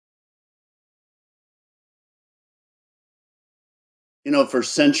For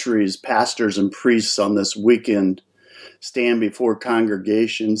centuries, pastors and priests on this weekend stand before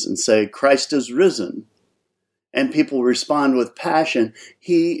congregations and say, Christ is risen. And people respond with passion,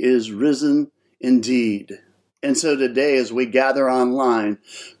 He is risen indeed. And so today, as we gather online,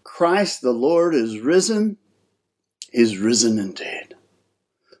 Christ the Lord is risen. He's risen indeed.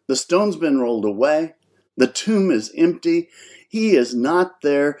 The stone's been rolled away. The tomb is empty. He is not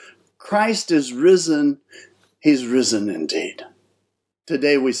there. Christ is risen. He's risen indeed.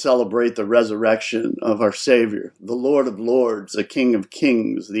 Today we celebrate the resurrection of our Savior, the Lord of Lords, the King of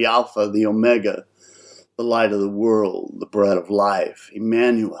Kings, the Alpha, the Omega, the light of the world, the bread of life,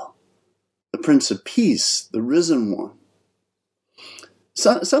 Emmanuel, the Prince of Peace, the risen one.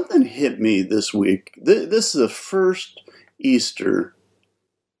 Something hit me this week. This is the first Easter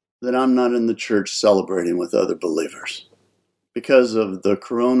that I'm not in the church celebrating with other believers. Because of the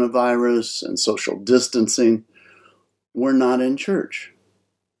coronavirus and social distancing, we're not in church.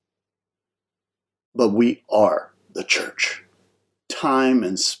 But we are the church. Time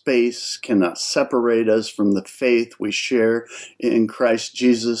and space cannot separate us from the faith we share in Christ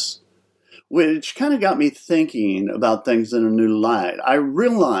Jesus, which kind of got me thinking about things in a new light. I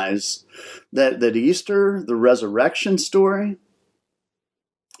realized that Easter, the resurrection story,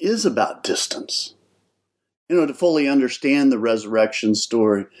 is about distance. To fully understand the resurrection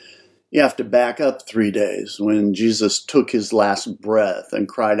story, you have to back up 3 days when Jesus took his last breath and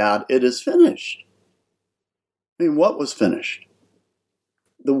cried out, "It is finished." What was finished?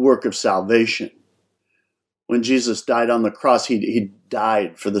 The work of salvation. When Jesus died on the cross, he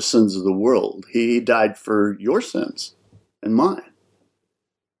died for the sins of the world. He died for your sins and mine.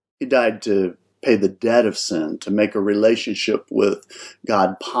 He died to pay the debt of sin, to make a relationship with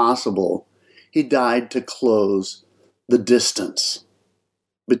God possible. He died to close the distance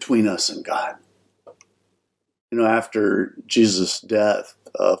between us and God. After Jesus' death,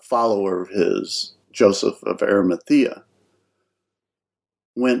 a follower of his, Joseph of Arimathea,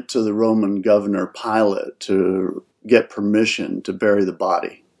 went to the Roman governor Pilate to get permission to bury the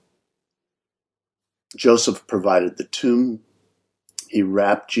body. Joseph provided the tomb. He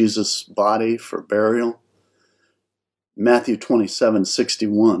wrapped Jesus' body for burial. Matthew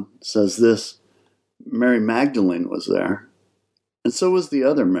 27:61 says this, Mary Magdalene was there, and so was the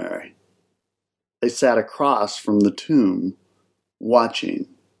other Mary. They sat across from the tomb, watching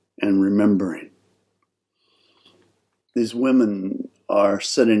and remembering. These women are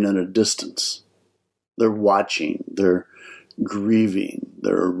sitting at a distance. They're watching, they're grieving,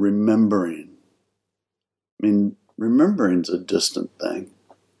 they're remembering. Remembering's a distant thing.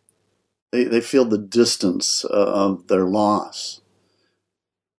 They feel the distance of their loss.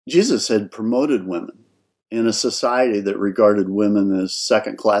 Jesus had promoted women in a society that regarded women as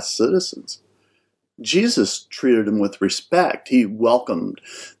second-class citizens. Jesus treated them with respect. He welcomed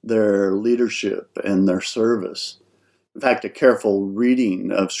their leadership and their service. In fact, a careful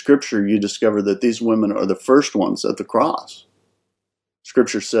reading of Scripture, you discover that these women are the first ones at the cross.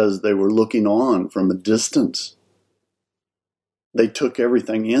 Scripture says they were looking on from a distance. They took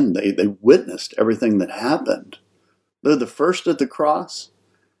everything in. They witnessed everything that happened. They're the first at the cross,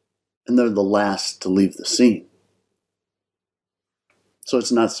 and they're the last to leave the scene. So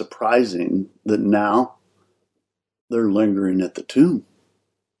it's not surprising that now they're lingering at the tomb.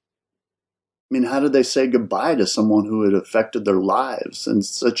 How did they say goodbye to someone who had affected their lives in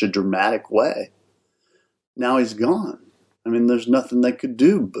such a dramatic way? Now he's gone. There's nothing they could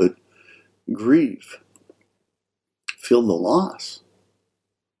do but grieve, feel the loss.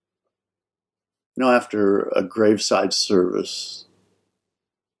 After a graveside service,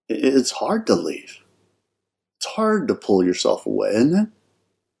 it's hard to leave. It's hard to pull yourself away, isn't it?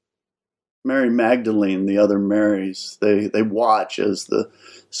 Mary Magdalene, the other Marys, they watch as the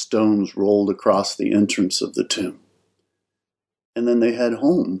stones rolled across the entrance of the tomb. And then they head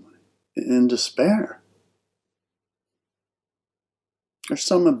home in despair. There's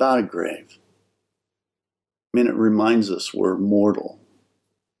something about a grave. It reminds us we're mortal.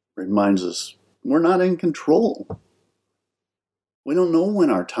 It reminds us we're not in control. We don't know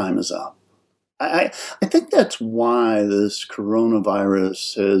when our time is up. I think that's why this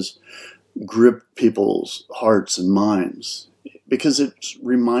coronavirus has gripped people's hearts and minds, because it's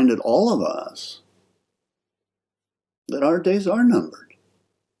reminded all of us that our days are numbered.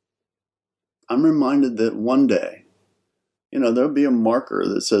 I'm reminded that one day, there'll be a marker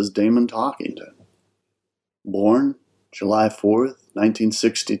that says Damon Talkington, born July 4th,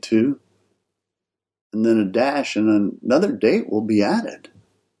 1962, and then a dash and another date will be added.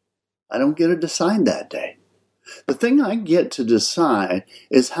 I don't get to decide that day. The thing I get to decide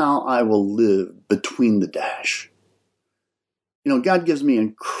is how I will live between the dash. God gives me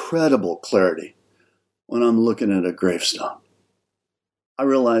incredible clarity when I'm looking at a gravestone. I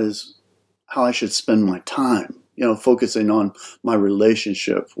realize how I should spend my time, focusing on my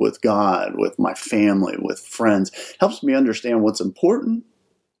relationship with God, with my family, with friends. Helps me understand what's important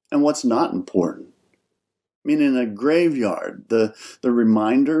and what's not important. I mean, in a graveyard, the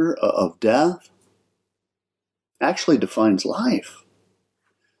reminder of death actually defines life.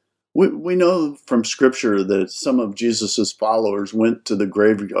 We know from Scripture that some of Jesus' followers went to the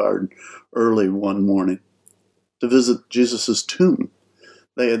graveyard early one morning to visit Jesus' tomb.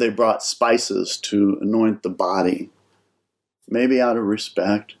 They brought spices to anoint the body, maybe out of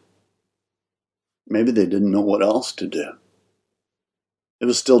respect. Maybe they didn't know what else to do. It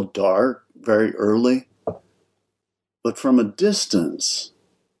was still dark, very early, but from a distance,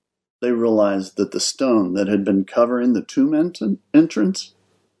 they realized that the stone that had been covering the tomb entrance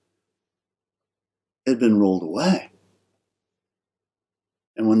had been rolled away.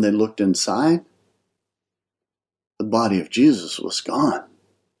 And when they looked inside, the body of Jesus was gone.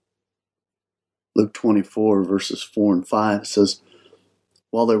 Luke 24, verses 4 and 5 says,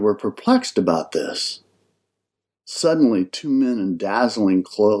 while they were perplexed about this, suddenly 2 men in dazzling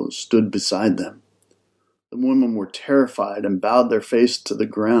clothes stood beside them. The women were terrified and bowed their face to the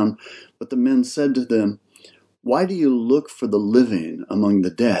ground, but the men said to them, why do you look for the living among the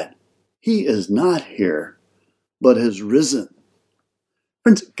dead? He is not here, but has risen.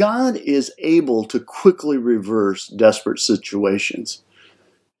 Friends, God is able to quickly reverse desperate situations.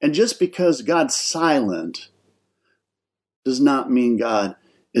 And just because God's silent does not mean God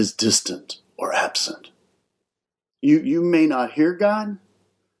is distant or absent. You may not hear God,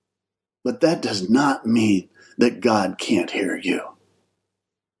 but that does not mean that God can't hear you.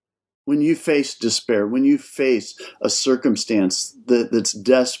 When you face despair, when you face a circumstance that's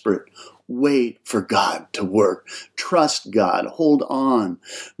desperate, wait for God to work. Trust God. Hold on.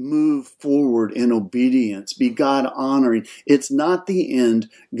 Move forward in obedience. Be God honoring. It's not the end.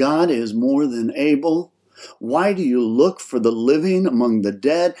 God is more than able. Why do you look for the living among the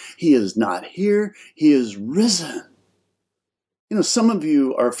dead? He is not here. He is risen. Some of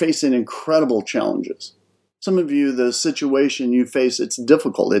you are facing incredible challenges. Some of you, the situation you face, it's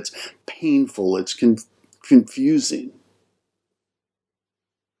difficult, it's painful, it's confusing.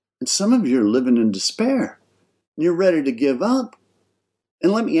 And some of you are living in despair. You're ready to give up.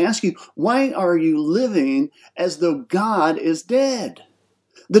 And let me ask you, why are you living as though God is dead?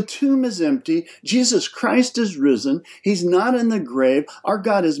 The tomb is empty. Jesus Christ is risen. He's not in the grave. Our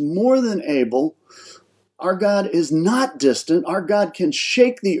God is more than able. Our God is not distant. Our God can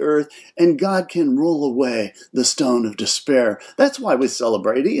shake the earth, and God can roll away the stone of despair. That's why we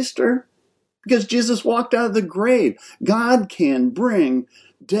celebrate Easter, because Jesus walked out of the grave. God can bring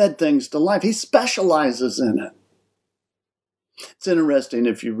dead things to life. He specializes in it. It's interesting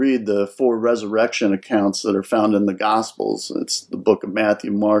if you read the 4 resurrection accounts that are found in the Gospels. It's the book of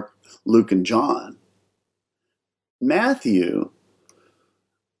Matthew, Mark, Luke, and John. Matthew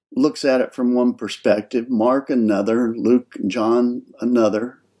looks at it from one perspective, Mark another, Luke, John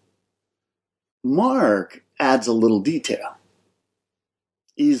another. Mark adds a little detail,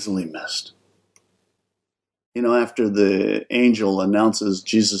 easily missed. After the angel announces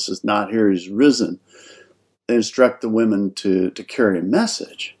Jesus is not here, he's risen, they instruct the women to carry a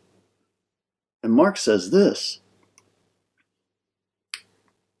message. And Mark says this,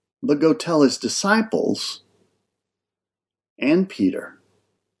 but go tell his disciples and Peter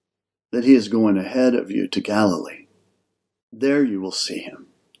that he is going ahead of you to Galilee. There you will see him,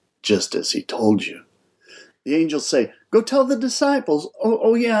 just as he told you. The angels say, go tell the disciples,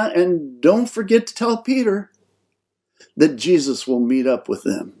 oh yeah, and don't forget to tell Peter that Jesus will meet up with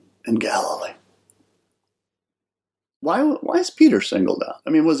them in Galilee. Why is Peter singled out?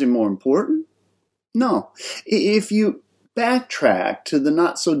 Was he more important? No. If you backtrack to the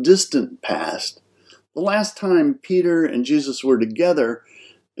not so distant past, the last time Peter and Jesus were together,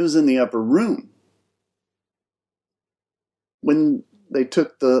 it was in the upper room when they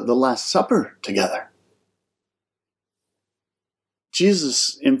took the Last Supper together.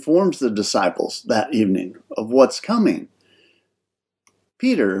 Jesus informs the disciples that evening of what's coming.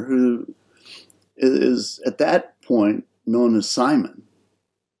 Peter, who is at that point known as Simon,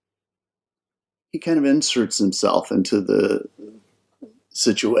 he kind of inserts himself into the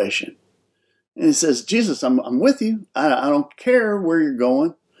situation. And he says, Jesus, I'm with you. I don't care where you're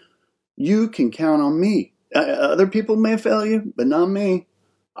going. You can count on me. Other people may fail you, but not me.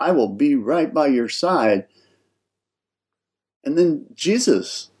 I will be right by your side. And then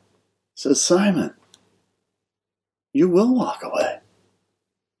Jesus says, Simon, you will walk away.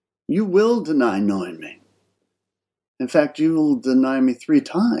 You will deny knowing me. In fact, you will deny me 3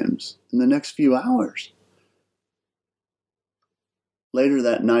 times in the next few hours. Later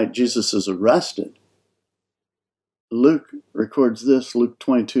that night, Jesus is arrested. Luke records this, Luke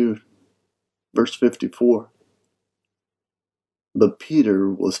 22, verse 54. But Peter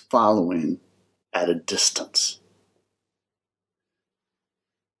was following at a distance.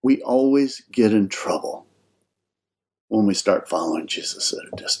 We always get in trouble when we start following Jesus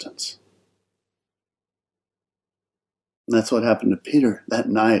at a distance. And that's what happened to Peter. That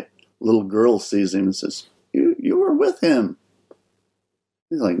night, a little girl sees him and says, You were with him.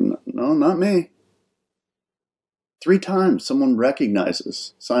 He's like, No, not me. 3 times someone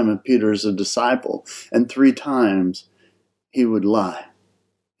recognizes Simon Peter as a disciple, and 3 times he would lie.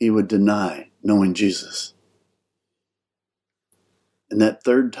 He would deny knowing Jesus. And that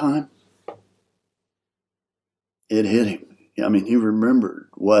 3rd time, it hit him. I mean, he remembered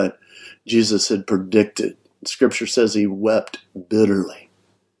what Jesus had predicted. Scripture says he wept bitterly.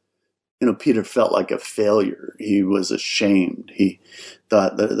 Peter felt like a failure. He was ashamed. He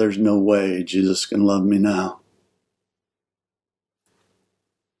thought that there's no way Jesus can love me now.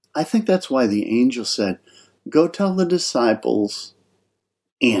 I think that's why the angel said, Go tell the disciples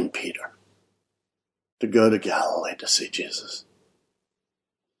and Peter to go to Galilee to see Jesus.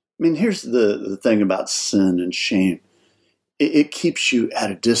 I mean, here's the thing about sin and shame. It keeps you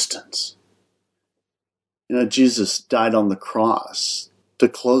at a distance. Jesus died on the cross to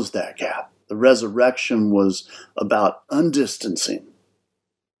close that gap. The resurrection was about undistancing.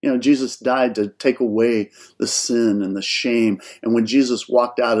 Jesus died to take away the sin and the shame. And when Jesus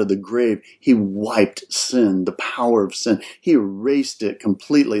walked out of the grave, he wiped sin, the power of sin. He erased it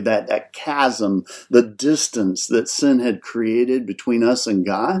completely. That chasm, the distance that sin had created between us and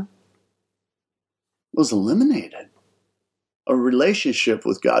God was eliminated. A relationship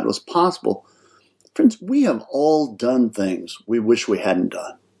with God was possible. Friends, we have all done things we wish we hadn't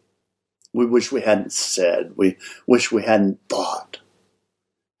done. We wish we hadn't said. We wish we hadn't thought.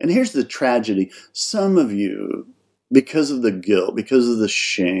 And here's the tragedy. Some of you, because of the guilt, because of the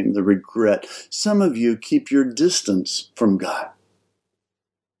shame, the regret, some of you keep your distance from God.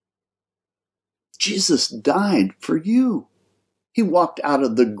 Jesus died for you. He walked out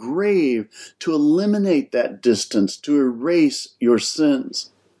of the grave to eliminate that distance, to erase your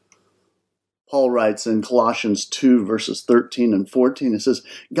sins. Paul writes in Colossians 2, verses 13 and 14, it says,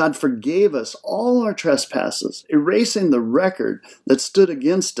 God forgave us all our trespasses, erasing the record that stood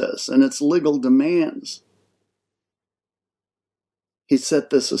against us and its legal demands. He set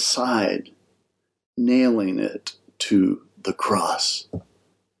this aside, nailing it to the cross.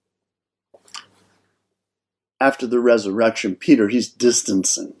 After the resurrection, Peter, he's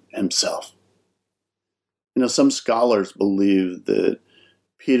distancing himself. Some scholars believe that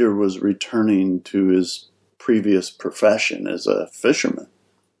Peter was returning to his previous profession as a fisherman.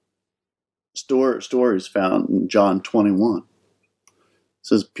 Stories found in John 21. It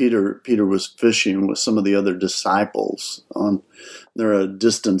says Peter was fishing with some of the other disciples. They're a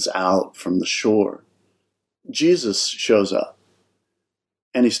distance out from the shore. Jesus shows up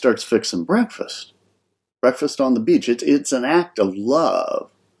and he starts fixing breakfast. Breakfast on the beach. It's an act of love.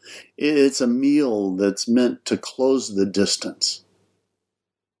 It's a meal that's meant to close the distance.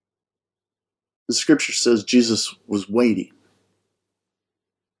 The scripture says Jesus was waiting.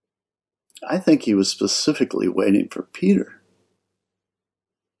 I think he was specifically waiting for Peter.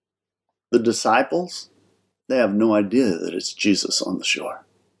 The disciples, they have no idea that it's Jesus on the shore.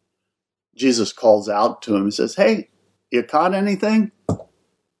 Jesus calls out to him and says, Hey, you caught anything?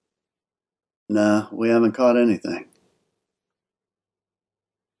 No, we haven't caught anything.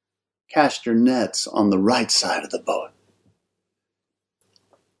 Cast your nets on the right side of the boat.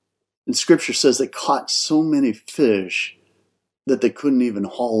 And scripture says they caught so many fish that they couldn't even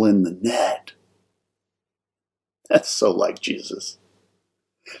haul in the net. That's so like Jesus.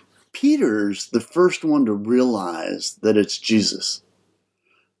 Peter's the first one to realize that it's Jesus.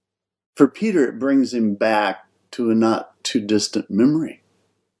 For Peter, it brings him back to a not too distant memory.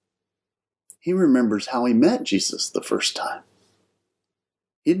 He remembers how he met Jesus the first time.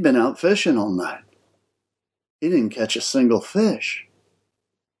 He'd been out fishing all night. He didn't catch a single fish.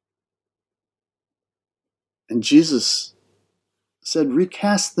 And Jesus said,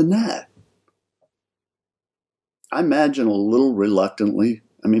 recast the net. I imagine a little reluctantly.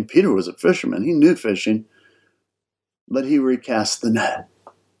 Peter was a fisherman. He knew fishing. But he recast the net.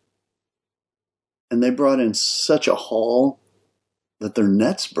 And they brought in such a haul that their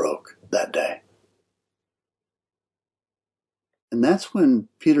nets broke that day. And that's when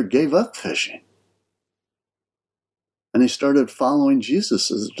Peter gave up fishing. And he started following Jesus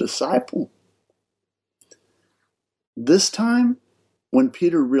as a disciple. This time, when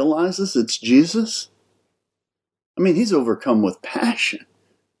Peter realizes it's Jesus, I mean, he's overcome with passion.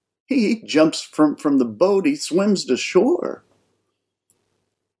 He jumps from the boat, he swims to shore.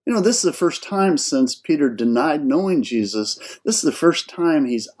 You know, this is the first time since Peter denied knowing Jesus. This is the first time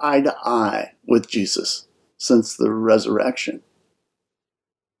he's eye to eye with Jesus since the resurrection.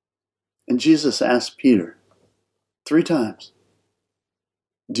 And Jesus asked Peter 3 times,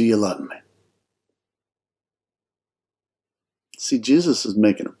 "Do you love me?" See, Jesus is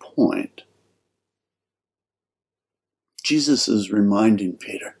making a point. Jesus is reminding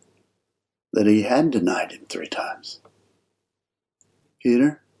Peter that he had denied him 3 times.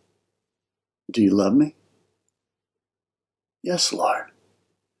 "Peter, do you love me?" "Yes, Lord."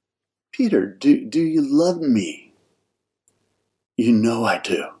 "Peter, do you love me?" "You know I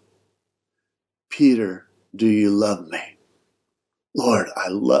do." "Peter, do you love me?" "Lord, I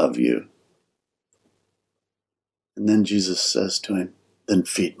love you." And then Jesus says to him, "Then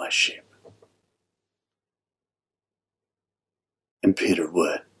feed my sheep." And Peter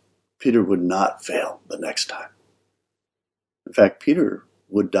would. Peter would not fail the next time. In fact, Peter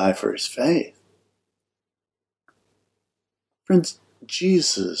would die for his faith. Friends,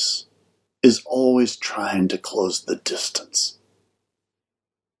 Jesus is always trying to close the distance.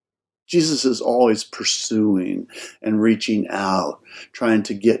 Jesus is always pursuing and reaching out, trying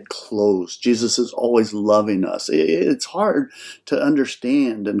to get close. Jesus is always loving us. It's hard to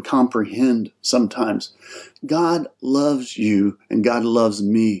understand and comprehend sometimes. God loves you and God loves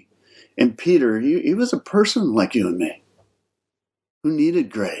me. And Peter, he was a person like you and me who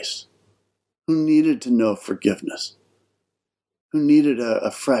needed grace, who needed to know forgiveness, who needed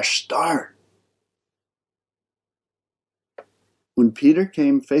a fresh start. When Peter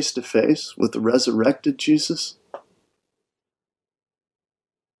came face to face with the resurrected Jesus,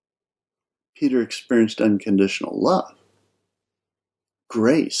 Peter experienced unconditional love,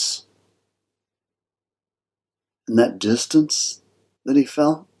 grace, and that distance that he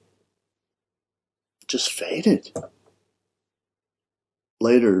felt just faded.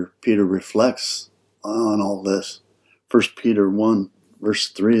 Later, Peter reflects on all this. 1 Peter 1, verse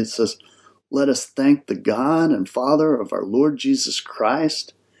 3, it says, "Let us thank the God and Father of our Lord Jesus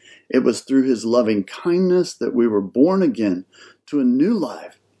Christ. It was through his loving kindness that we were born again to a new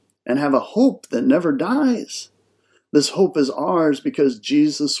life and have a hope that never dies. This hope is ours because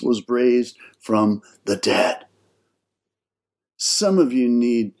Jesus was raised from the dead." Some of you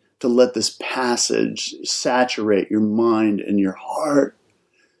need to let this passage saturate your mind and your heart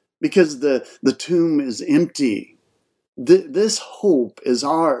because the tomb is empty. This hope is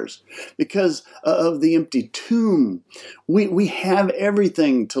ours because of the empty tomb. We have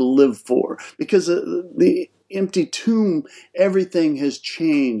everything to live for. Because of the empty tomb, everything has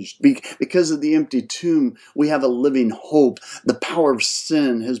changed. Because of the empty tomb, we have a living hope. The power of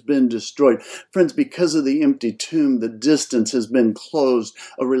sin has been destroyed. Friends, because of the empty tomb, the distance has been closed.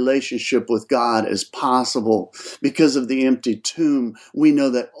 A relationship with God is possible. Because of the empty tomb, we know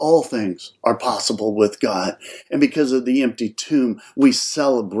that all things are possible with God. And because of the empty tomb, we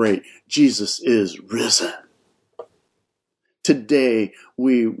celebrate Jesus is risen. Today,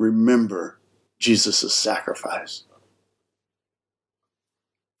 we remember Jesus' sacrifice.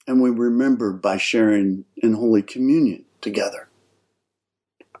 And we remember by sharing in Holy Communion together.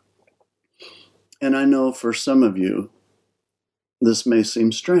 And I know for some of you, this may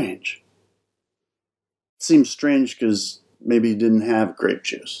seem strange. It seems strange because maybe you didn't have grape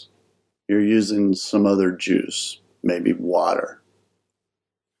juice. You're using some other juice, maybe water.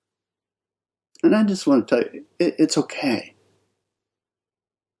 And I just want to tell you, it's okay.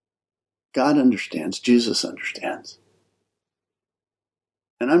 God understands. Jesus understands.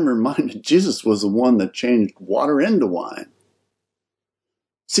 And I'm reminded Jesus was the one that changed water into wine.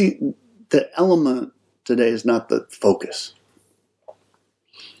 See, the element today is not the focus.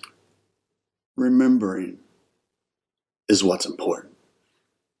 Remembering is what's important.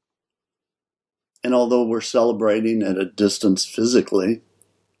 And although we're celebrating at a distance physically,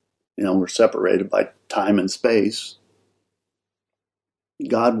 we're separated by time and space,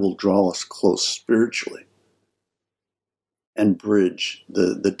 God will draw us close spiritually and bridge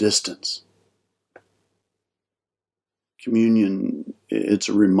the distance. Communion, it's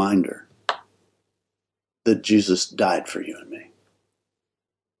a reminder that Jesus died for you and me.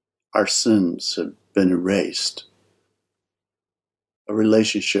 Our sins have been erased. A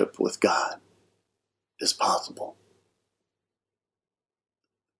relationship with God is possible.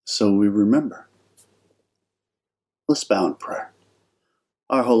 So we remember. Let's bow in prayer.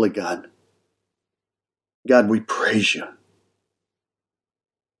 Our holy God, we praise you.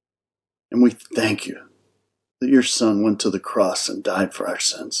 And we thank you that your Son went to the cross and died for our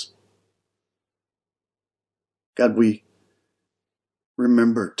sins. God, we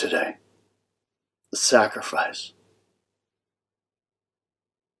remember today the sacrifice.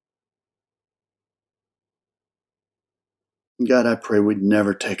 God, I pray we'd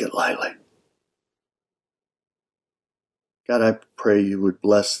never take it lightly. God, I pray you would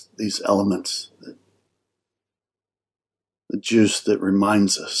bless these elements, the juice that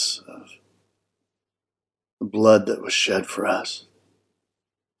reminds us of the blood that was shed for us,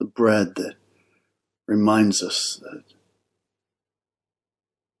 the bread that reminds us that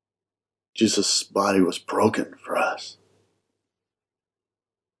Jesus' body was broken for us.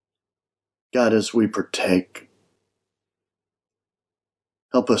 God, as we partake,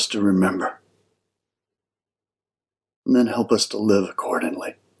 help us to remember, and then help us to live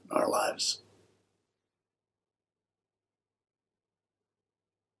accordingly in our lives.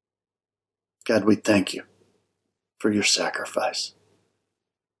 God, we thank you for your sacrifice.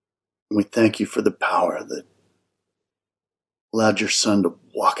 And we thank you for the power that allowed your Son to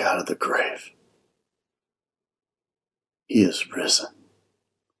walk out of the grave. He is risen.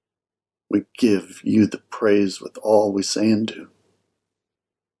 We give you the praise with all we say and do.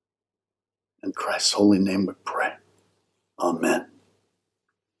 In Christ's holy name we pray. Amen.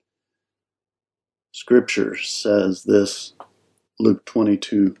 Scripture says this, Luke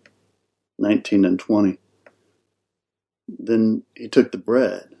 22:19 and 20. Then he took the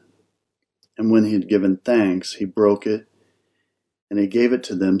bread, and when he had given thanks, he broke it, and he gave it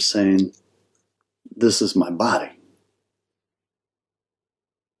to them, saying, "This is my body,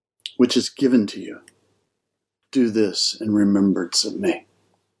 which is given to you. Do this in remembrance of me."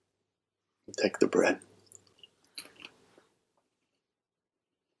 Take the bread.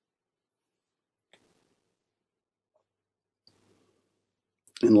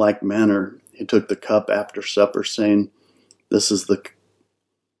 In like manner, he took the cup after supper, saying, "This is the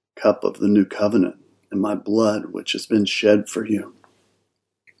cup of the new covenant in my blood, which has been shed for you."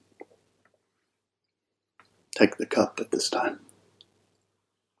 Take the cup at this time.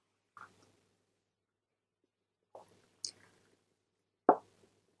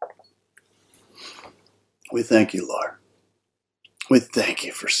 We thank you, Lord. We thank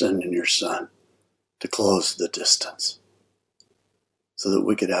you for sending your Son to close the distance so that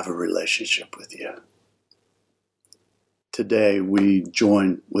we could have a relationship with you. Today, we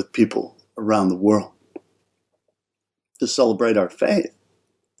join with people around the world to celebrate our faith.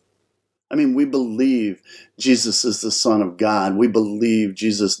 I mean, we believe Jesus is the Son of God. We believe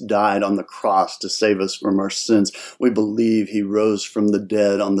Jesus died on the cross to save us from our sins. We believe he rose from the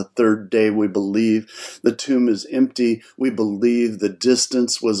dead on the third day. We believe the tomb is empty. We believe the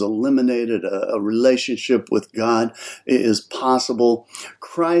distance was eliminated. A relationship with God is possible.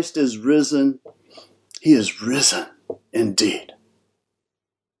 Christ is risen. He is risen indeed.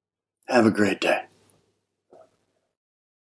 Have a great day.